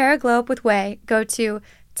give your hair a glow up with Ouai. Go to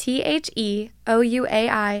THEOUAI.com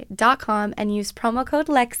and use promo code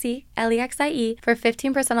LEXIE, LEXIE, for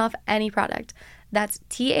 15% off any product. That's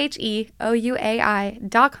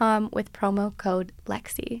THEOUAI.com with promo code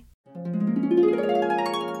LEXIE.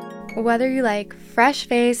 Whether you like fresh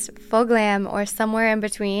face, full glam, or somewhere in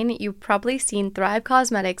between, you've probably seen Thrive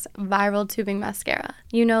Causemetics Viral Tubing Mascara.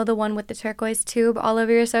 You know, the one with the turquoise tube all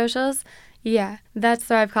over your socials? Yeah, that's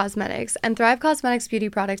Thrive Causemetics. And Thrive Causemetics beauty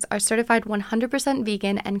products are certified 100%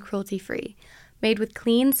 vegan and cruelty-free. Made with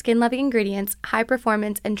clean, skin-loving ingredients, high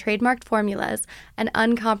performance, and trademarked formulas, and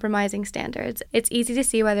uncompromising standards, it's easy to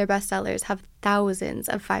see why their bestsellers have thousands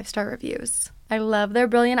of 5-star reviews. I love their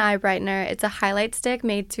Brilliant Eye Brightener. It's a highlight stick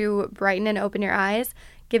made to brighten and open your eyes,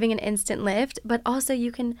 giving an instant lift, but also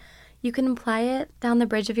you can apply it down the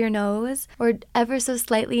bridge of your nose or ever so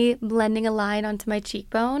slightly blending a line onto my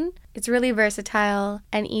cheekbone. It's really versatile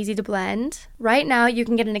and easy to blend. Right now, you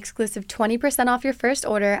can get an exclusive 20% off your first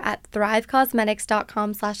order at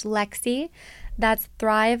thrivecosmetics.com/Lexie. That's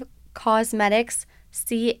Thrive Cosmetics,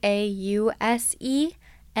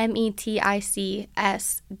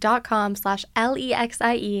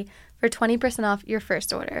 CAUSEMETICS.com/LEXIE for 20% off your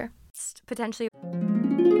first order. Potentially.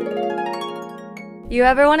 You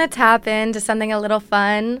ever want to tap into something a little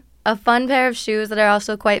fun? A fun pair of shoes that are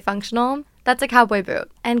also quite functional? That's a cowboy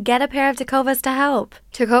boot. And get a pair of Tecovas to help.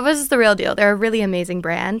 Tecovas is the real deal. They're a really amazing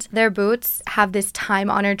brand. Their boots have this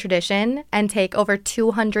time-honored tradition and take over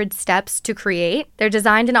 200 steps to create. They're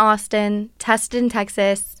designed in Austin, tested in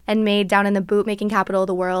Texas, and made down in the boot-making capital of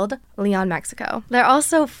the world, Leon, Mexico. They're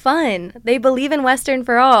also fun. They believe in Western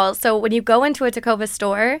for all. So when you go into a Tecovas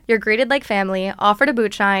store, you're greeted like family, offered a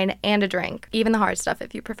boot shine, and a drink. Even the hard stuff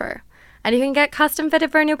if you prefer. And you can get custom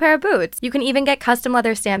fitted for a new pair of boots. You can even get custom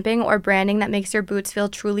leather stamping or branding that makes your boots feel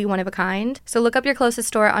truly one of a kind. So look up your closest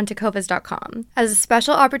store on tecovas.com. As a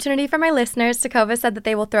special opportunity for my listeners, Tecovas said that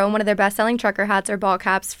they will throw in one of their best-selling trucker hats or ball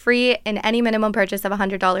caps free in any minimum purchase of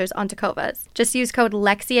 $100 on Tecovas. Just use code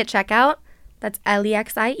LEXIE at checkout, that's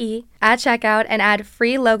LEXIE, at checkout, and add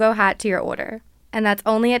free logo hat to your order. And that's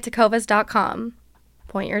only at tecovas.com.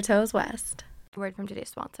 Point your toes west. Word from today's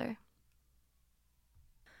sponsor.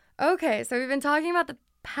 Okay, so we've been talking about the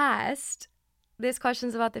past. This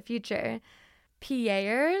question's about the future.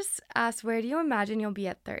 PAers asked, where do you imagine you'll be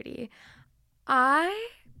at 30? I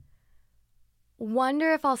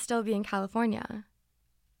wonder if I'll still be in California.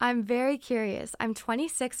 I'm very curious. I'm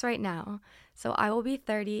 26 right now, so I will be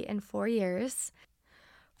 30 in 4 years.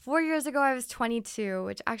 4 years ago, I was 22,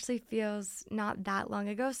 which actually feels not that long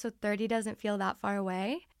ago, so 30 doesn't feel that far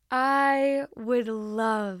away. I would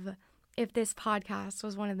love if this podcast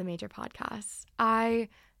was one of the major podcasts. I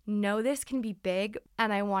know this can be big,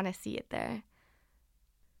 and I want to see it there.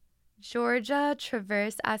 Georgia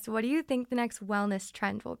Traverse asked, what do you think the next wellness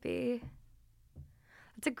trend will be?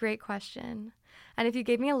 That's a great question. And if you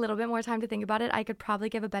gave me a little bit more time to think about it, I could probably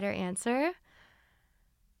give a better answer.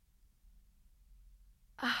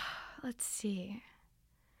 Let's see.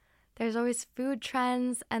 There's always food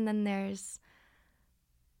trends, and then there's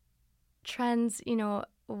trends,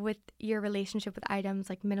 with your relationship with items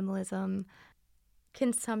like minimalism,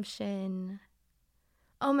 consumption.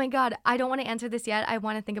 Oh my God, I don't want to answer this yet. I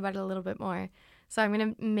want to think about it a little bit more. So I'm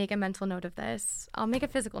going to make a mental note of this. I'll make a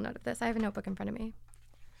physical note of this. I have a notebook in front of me.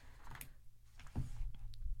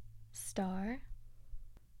 Star,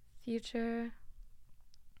 future,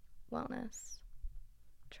 wellness,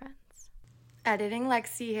 trends. Editing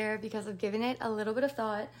Lexi here because I've given it a little bit of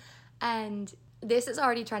thought, and this is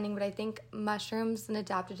already trending, but I think mushrooms and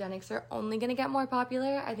adaptogenics are only going to get more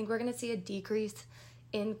popular. I think we're going to see a decrease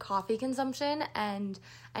in coffee consumption and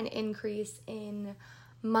an increase in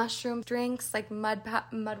mushroom drinks like mud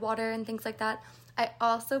water and things like that. I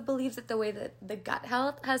also believe that the way that the gut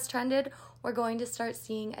health has trended, we're going to start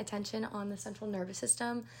seeing attention on the central nervous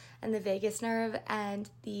system and the vagus nerve and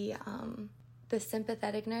the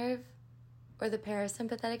sympathetic nerve or the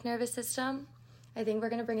parasympathetic nervous system. I think we're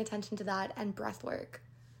going to bring attention to that and breath work.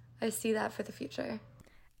 I see that for the future.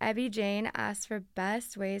 Abby Jane asked for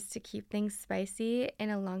best ways to keep things spicy in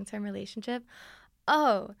a long-term relationship.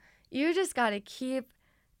 Oh, you just got to keep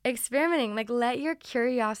experimenting. Like, let your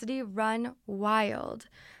curiosity run wild.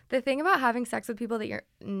 The thing about having sex with people that you're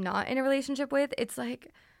not in a relationship with, it's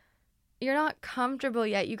like you're not comfortable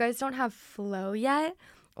yet. You guys don't have flow yet.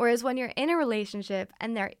 Whereas when you're in a relationship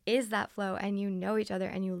and there is that flow and you know each other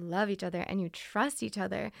and you love each other and you trust each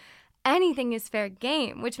other, anything is fair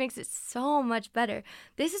game, which makes it so much better.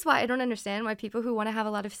 This is why I don't understand why people who want to have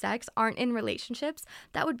a lot of sex aren't in relationships.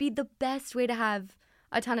 That would be the best way to have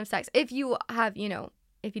a ton of sex if you have,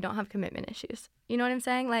 if you don't have commitment issues. You know what I'm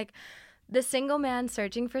saying? Like, the single man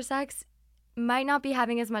searching for sex might not be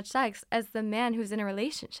having as much sex as the man who's in a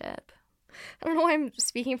relationship. I don't know why I'm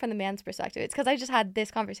speaking from the man's perspective. It's because I just had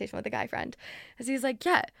this conversation with a guy friend. Because he's like,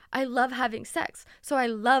 yeah, I love having sex. So I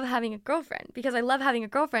love having a girlfriend. Because I love having a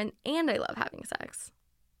girlfriend and I love having sex.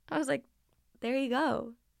 I was like, there you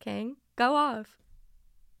go, King. Go off.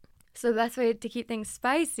 So the best way to keep things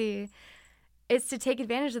spicy is to take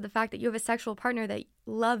advantage of the fact that you have a sexual partner that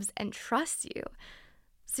loves and trusts you.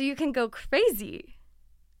 So you can go crazy.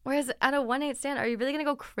 Whereas at a one-night stand, are you really going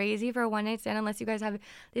to go crazy for a one-night stand unless you guys have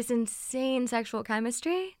this insane sexual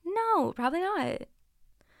chemistry? No, probably not.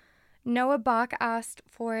 Noah Bach asked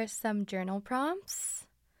for some journal prompts.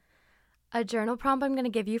 A journal prompt I'm going to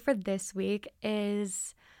give you for this week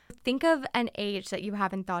is think of an age that you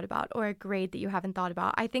haven't thought about or a grade that you haven't thought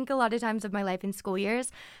about. I think a lot of times of my life in school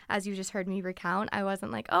years, as you just heard me recount, I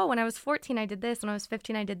wasn't like, oh, when I was 14, I did this. When I was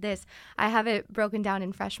 15, I did this. I have it broken down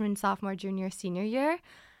in freshman, sophomore, junior, senior year.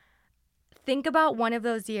 Think about one of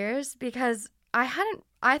those years because I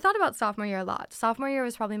thought about sophomore year a lot. Sophomore year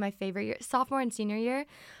was probably my favorite year, sophomore and senior year,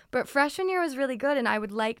 but freshman year was really good and I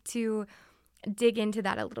would like to dig into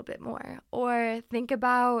that a little bit more. Or think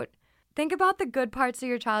about the good parts of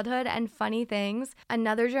your childhood and funny things.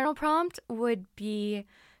 Another journal prompt would be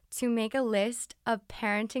to make a list of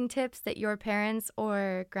parenting tips that your parents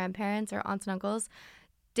or grandparents or aunts and uncles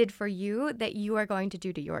did for you that you are going to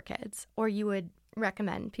do to your kids, or you would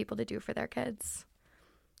recommend people to do for their kids.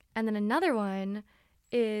 And then another one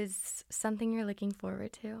is something you're looking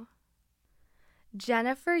forward to.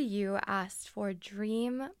 Jennifer Yu asked for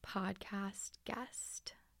dream podcast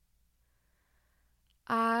guest.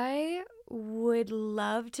 I would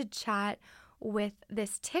love to chat with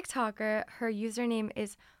this TikToker. Her username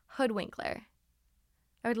is Hoodwinkler.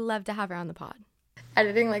 I would love to have her on the pod.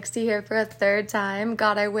 Editing Lexi here for a third time.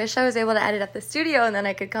 God, I wish I was able to edit at the studio and then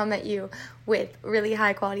I could come at you with really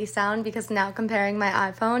high quality sound, because now comparing my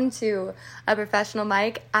iPhone to a professional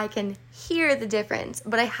mic, I can hear the difference.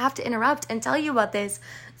 But I have to interrupt and tell you about this.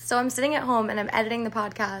 So I'm sitting at home and I'm editing the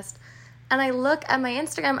podcast, and I look at my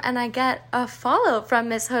Instagram and I get a follow from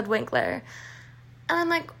Miss Hoodwinkler. And I'm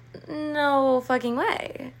like, no fucking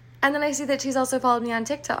way. And then I see that she's also followed me on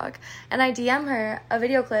TikTok, and I DM her a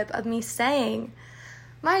video clip of me saying,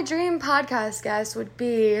 my dream podcast guest would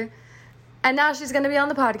be, and now she's going to be on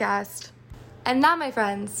the podcast. And that, my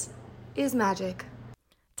friends, is magic.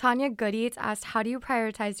 Tanya Goodeats asked, how do you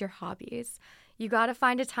prioritize your hobbies? You got to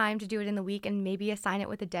find a time to do it in the week and maybe assign it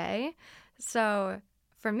with a day. So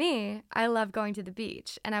for me, I love going to the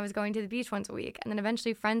beach, and I was going to the beach once a week. And then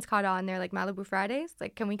eventually friends caught on. They're like, Malibu Fridays,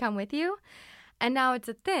 like, can we come with you? And now it's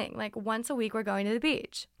a thing. Like, once a week we're going to the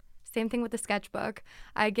beach. Same thing with the sketchbook.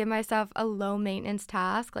 I give myself a low maintenance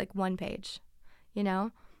task, like 1 page, you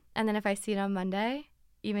know? And then if I see it on Monday,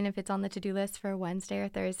 even if it's on the to-do list for Wednesday or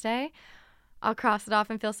Thursday, I'll cross it off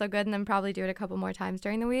and feel so good, and then probably do it a couple more times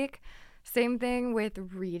during the week. Same thing with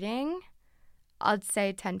reading. I'd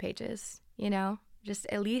say 10 pages, you know? Just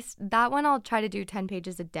at least that one I'll try to do 10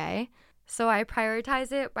 pages a day. So I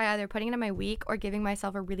prioritize it by either putting it in my week or giving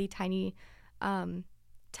myself a really tiny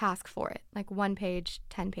task for it, like 1 page,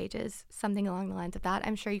 10 pages, something along the lines of that.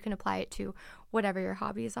 I'm sure you can apply it to whatever your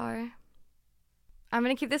hobbies are. I'm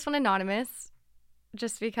going to keep this one anonymous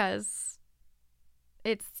just because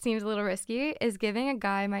it seems a little risky. Is giving a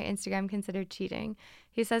guy my Instagram considered cheating?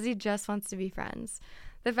 He says he just wants to be friends.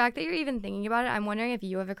 The fact that you're even thinking about it, I'm wondering if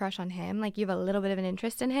you have a crush on him, like you have a little bit of an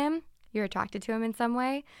interest in him, you're attracted to him in some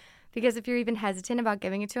way. Because if you're even hesitant about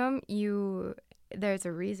giving it to him, there's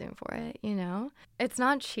a reason for it, you know? It's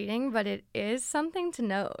not cheating, but it is something to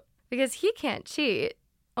note. Because he can't cheat.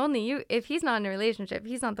 Only you, if he's not in a relationship,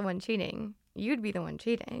 he's not the one cheating. You'd be the one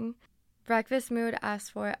cheating. Breakfast Mood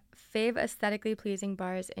asked for fave aesthetically pleasing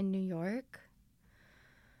bars in New York.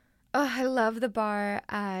 Oh, I love the bar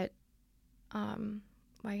at,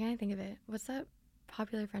 why can't I think of it? What's that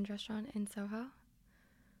popular French restaurant in Soho?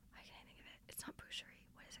 Why can't I think of it? It's not Boucherie.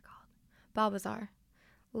 What is it called? Balbazar.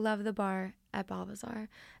 Love the bar at Balbazar.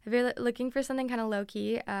 If you're looking for something kind of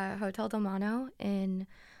low-key, Hotel Del Mano in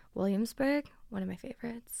Williamsburg, one of my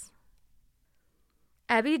favorites.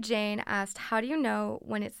 Abby Jane asked, how do you know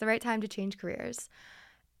when it's the right time to change careers?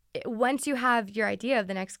 Once you have your idea of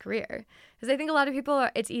the next career. Because I think a lot of people,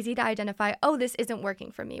 it's easy to identify, oh, this isn't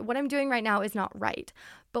working for me. What I'm doing right now is not right.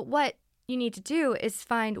 But what you need to do is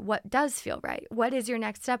find what does feel right. What is your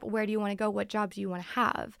next step? Where do you want to go? What job do you want to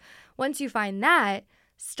have? Once you find that,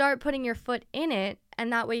 start putting your foot in it,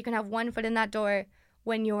 and that way you can have one foot in that door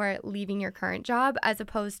when you're leaving your current job, as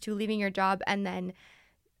opposed to leaving your job and then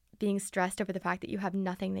being stressed over the fact that you have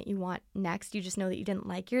nothing that you want next. You just know that you didn't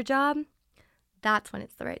like your job. That's when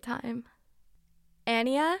it's the right time.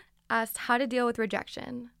 Ania asked how to deal with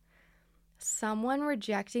rejection. Someone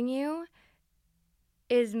rejecting you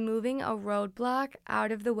is moving a roadblock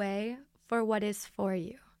out of the way for what is for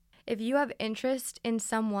you. If you have interest in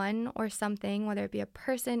someone or something, whether it be a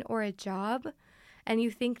person or a job, and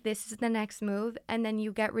you think this is the next move, and then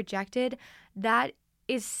you get rejected, that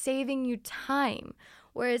is saving you time.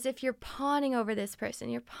 Whereas if you're pawning over this person,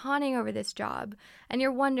 you're pawning over this job, and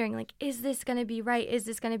you're wondering, like, is this going to be right? Is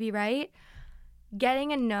this going to be right?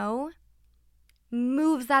 Getting a no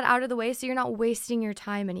moves that out of the way so you're not wasting your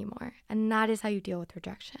time anymore. And that is how you deal with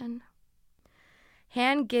rejection.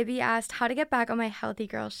 Han Gibby asked how to get back on my healthy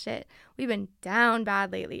girl shit. We've been down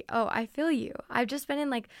bad lately. Oh, I feel you. I've just been in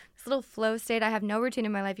like this little flow state. I have no routine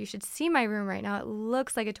in my life. You should see my room right now. It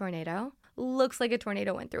looks like a tornado. Looks like a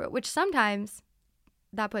tornado went through it, which sometimes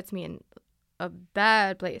that puts me in a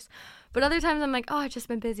bad place. But other times I'm like, oh, I've just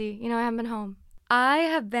been busy. You know, I haven't been home. I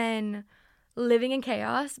have been living in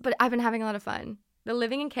chaos, but I've been having a lot of fun. The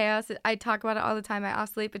living in chaos, I talk about it all the time. I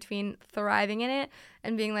oscillate between thriving in it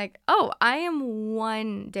and being like, oh, I am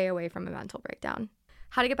one day away from a mental breakdown.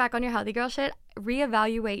 How to get back on your healthy girl shit?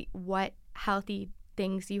 Reevaluate what healthy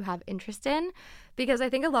things you have interest in. Because I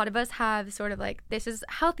think a lot of us have sort of like, this is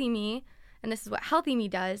healthy me, and this is what healthy me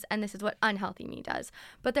does, and this is what unhealthy me does.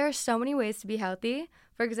 But there are so many ways to be healthy.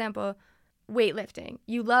 For example, weightlifting.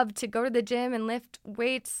 You love to go to the gym and lift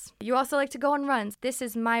weights. You also like to go on runs. This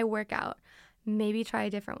is my workout. Maybe try a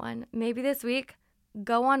different one. Maybe this week,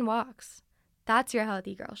 go on walks. That's your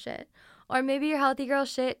healthy girl shit. Or maybe your healthy girl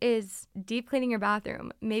shit is deep cleaning your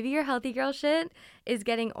bathroom. Maybe your healthy girl shit is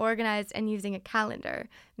getting organized and using a calendar.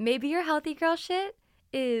 Maybe your healthy girl shit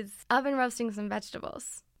is oven roasting some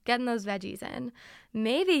vegetables, getting those veggies in.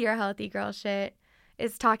 Maybe your healthy girl shit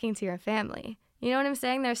is talking to your family. You know what I'm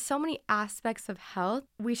saying? There's so many aspects of health.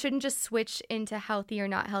 We shouldn't just switch into healthy or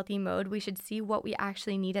not healthy mode. We should see what we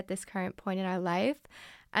actually need at this current point in our life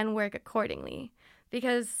and work accordingly,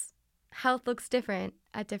 because health looks different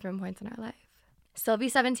at different points in our life.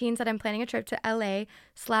 Sylvie17 said, I'm planning a trip to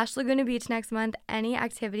LA/Laguna Beach next month. Any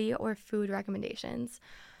activity or food recommendations?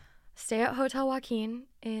 Stay at Hotel Joaquin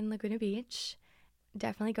in Laguna Beach.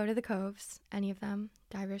 Definitely go to the coves, any of them,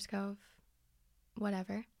 Divers Cove,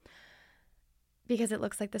 whatever, because it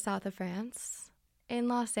looks like the south of France. In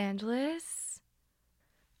Los Angeles,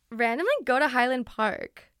 randomly go to Highland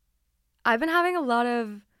Park. I've been having a lot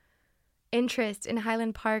of interest in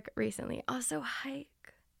Highland Park recently. Also hike.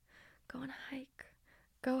 Go on a hike.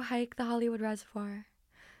 Go hike the Hollywood Reservoir.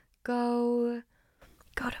 Go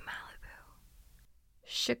to Malibu.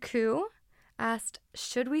 Shaku asked,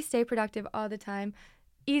 should we stay productive all the time?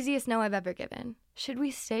 Easiest no I've ever given. Should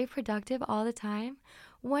we stay productive all the time?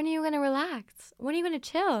 When are you going to relax? When are you going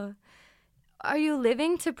to chill? Are you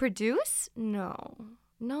living to produce? No,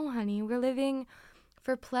 honey. We're living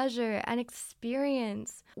for pleasure and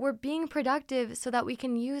experience. We're being productive so that we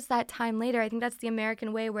can use that time later. I think that's the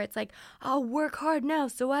American way, where it's like, I'll work hard now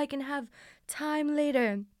so I can have time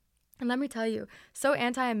later. And let me tell you, so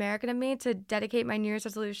anti-American of me to dedicate my New Year's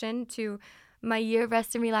resolution to my year of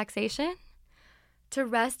rest and relaxation, to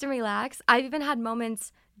rest and relax. I've even had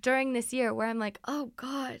moments during this year where I'm like, oh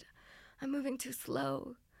God, I'm moving too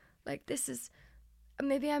slow. Like, this is,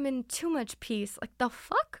 maybe I'm in too much peace. Like, the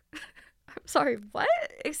fuck? I'm sorry, what?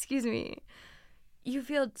 Excuse me. You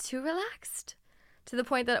feel too relaxed? To the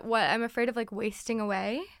point that, what, I'm afraid of, like, wasting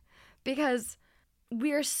away? Because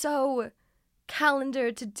we're so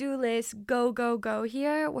calendar, to-do list, go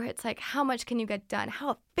here, where it's like, how much can you get done?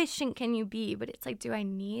 How efficient can you be? But it's like, do I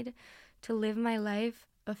need to live my life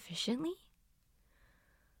efficiently?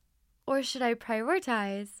 Or should I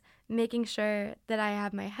prioritize making sure that I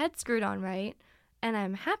have my head screwed on right and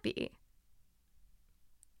I'm happy?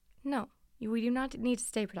 No. We do not need to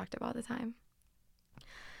stay productive all the time.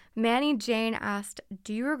 Manny Jane asked,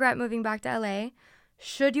 do you regret moving back to LA?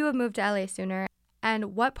 Should you have moved to LA sooner?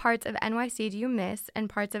 And what parts of NYC do you miss and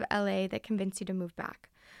parts of LA that convinced you to move back?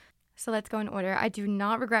 So let's go in order. I do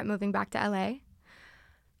not regret moving back to LA.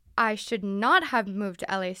 I should not have moved to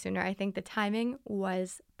LA sooner. I think the timing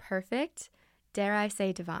was perfect. Dare I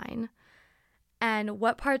say divine. And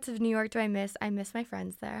what parts of New York do I miss? I miss my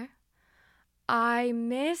friends there. I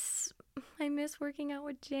miss working out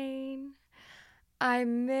with Jane. I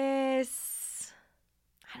don't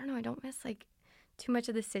miss like too much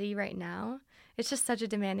of the city right now. It's just such a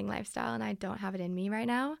demanding lifestyle and I don't have it in me right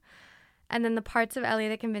now. And then the parts of LA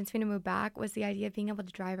that convinced me to move back was the idea of being able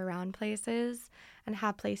to drive around places and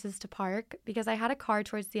have places to park, because I had a car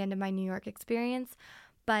towards the end of my New York experience,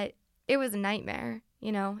 but it was a nightmare.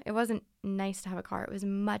 You know, it wasn't nice to have a car. It was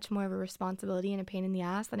much more of a responsibility and a pain in the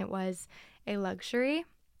ass than it was a luxury.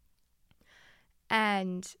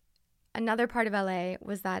 And another part of LA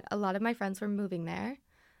was that a lot of my friends were moving there.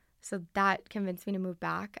 So that convinced me to move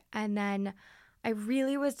back. And then I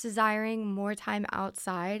really was desiring more time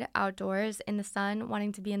outside, outdoors, in the sun,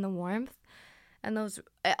 wanting to be in the warmth. And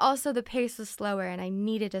also the pace was slower and I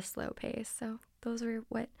needed a slow pace. So those were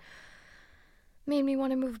what made me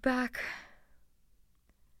want to move back.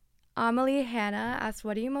 Amelie Hannah asked,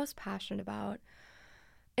 what are you most passionate about?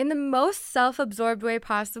 In the most self-absorbed way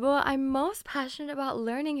possible, I'm most passionate about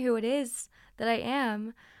learning who it is that I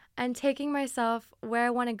am and taking myself where I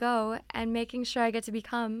want to go and making sure I get to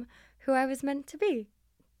become who I was meant to be.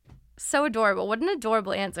 So adorable. What an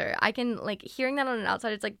adorable answer. I can, like, hearing that on an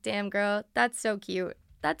outside, it's like, damn, girl, that's so cute.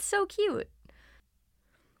 That's so cute.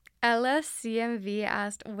 Ella CMV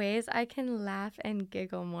asked, ways I can laugh and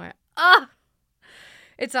giggle more. Ah!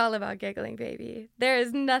 It's all about giggling, baby. There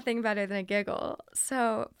is nothing better than a giggle.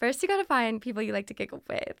 So first you gotta find people you like to giggle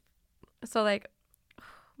with. So like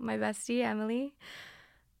my bestie, Emily,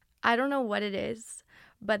 I don't know what it is,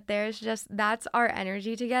 but that's our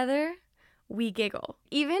energy together. We giggle.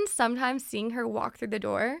 Even sometimes seeing her walk through the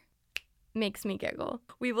door makes me giggle.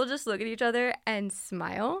 We will just look at each other and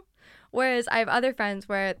smile, Whereas I have other friends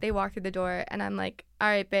where they walk through the door and I'm like, all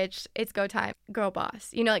right, bitch, it's go time. Girl boss.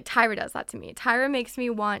 You know, like Tyra does that to me. Tyra makes me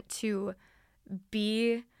want to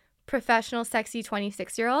be professional, sexy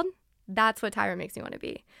 26-year-old. That's what Tyra makes me want to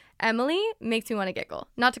be. Emily makes me want to giggle.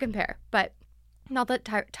 Not to compare, but not that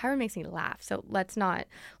Tyra makes me laugh. So let's not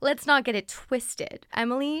get it twisted.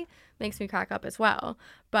 Emily makes me crack up as well,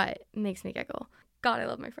 but makes me giggle. God, I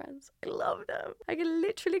love my friends. I love them. I can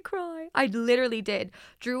literally cry. I literally did.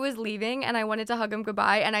 Drew was leaving and I wanted to hug him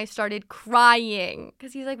goodbye and I started crying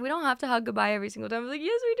because he's like, we don't have to hug goodbye every single time. I was like,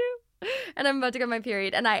 yes, we do. And I'm about to get my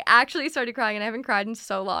period. And I actually started crying and I haven't cried in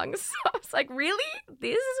so long. So I was like, really?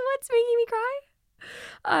 This is what's making me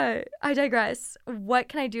cry? I digress. What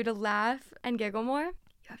can I do to laugh and giggle more?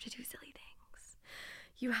 You have to do silly things.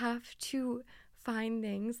 You have to find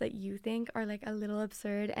things that you think are like a little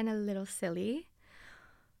absurd and a little silly.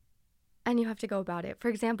 And you have to go about it. For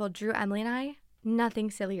example, Drew, Emily, and I,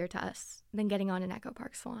 nothing sillier to us than getting on an Echo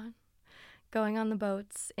Park swan. Going on the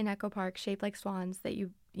boats in Echo Park shaped like swans that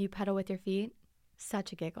you pedal with your feet.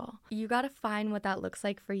 Such a giggle. You got to find what that looks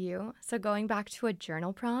like for you. So going back to a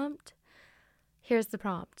journal prompt, here's the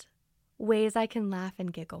prompt. Ways I can laugh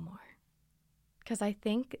and giggle more. Because I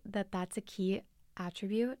think that that's a key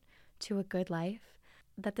attribute to a good life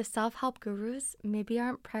that the self-help gurus maybe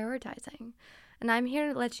aren't prioritizing. And I'm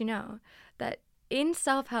here to let you know that in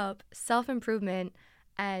self-help, self-improvement,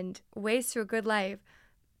 and ways to a good life,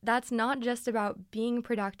 that's not just about being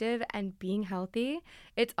productive and being healthy.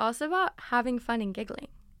 It's also about having fun and giggling.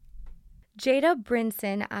 Jada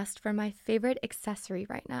Brinson asked for my favorite accessory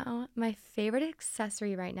right now. My favorite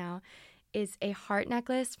accessory right now is a heart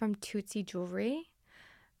necklace from Tootsie Jewelry.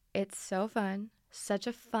 It's so fun. Such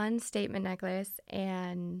a fun statement necklace.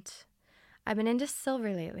 And I've been into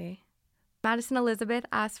silver lately. Madison Elizabeth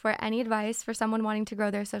asked for any advice for someone wanting to grow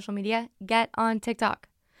their social media. Get on TikTok.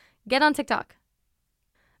 Get on TikTok.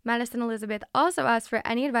 Madison Elizabeth also asked for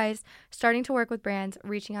any advice starting to work with brands,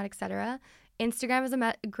 reaching out, etc. Instagram is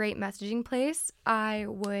a great messaging place. I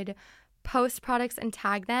would post products and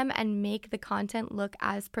tag them and make the content look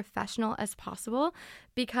as professional as possible,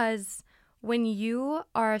 because when you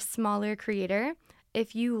are a smaller creator,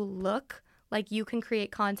 if you look like you can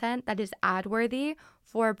create content that is ad worthy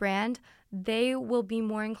for a brand, they will be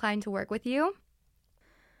more inclined to work with you.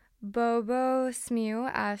 Bobo Smew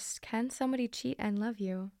asked, can somebody cheat and love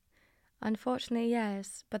you? Unfortunately,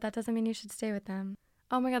 yes, but that doesn't mean you should stay with them.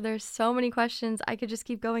 Oh my God, there's so many questions. I could just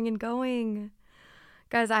keep going and going.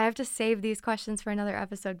 Guys, I have to save these questions for another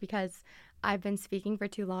episode because I've been speaking for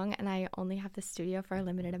too long and I only have the studio for a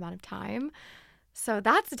limited amount of time. So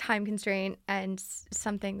that's a time constraint and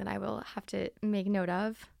something that I will have to make note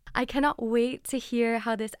of. I cannot wait to hear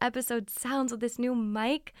how this episode sounds with this new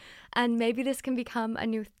mic, and maybe this can become a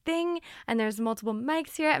new thing and there's multiple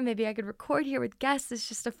mics here and maybe I could record here with guests. It's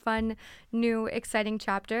just a fun, new, exciting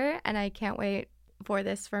chapter and I can't wait for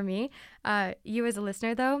this for me. You as a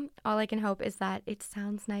listener though, all I can hope is that it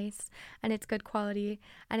sounds nice and it's good quality.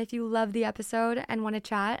 And if you love the episode and want to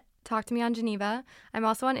chat, talk to me on Geneva. I'm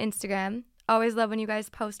also on Instagram. Always love when you guys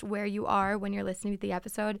post where you are when you're listening to the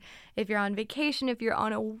episode. If you're on vacation, if you're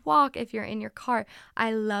on a walk, if you're in your car.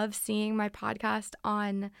 I love seeing my podcast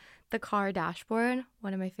on the car dashboard.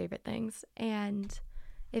 One of my favorite things. And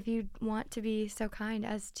if you want to be so kind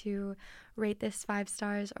as to rate this 5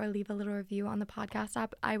 stars or leave a little review on the podcast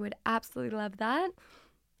app, I would absolutely love that.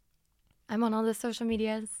 I'm on all the social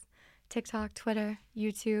medias, TikTok, Twitter,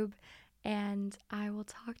 YouTube, and I will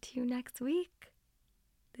talk to you next week.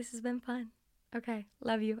 This has been fun. Okay,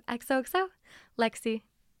 love you. XOXO, Lexi.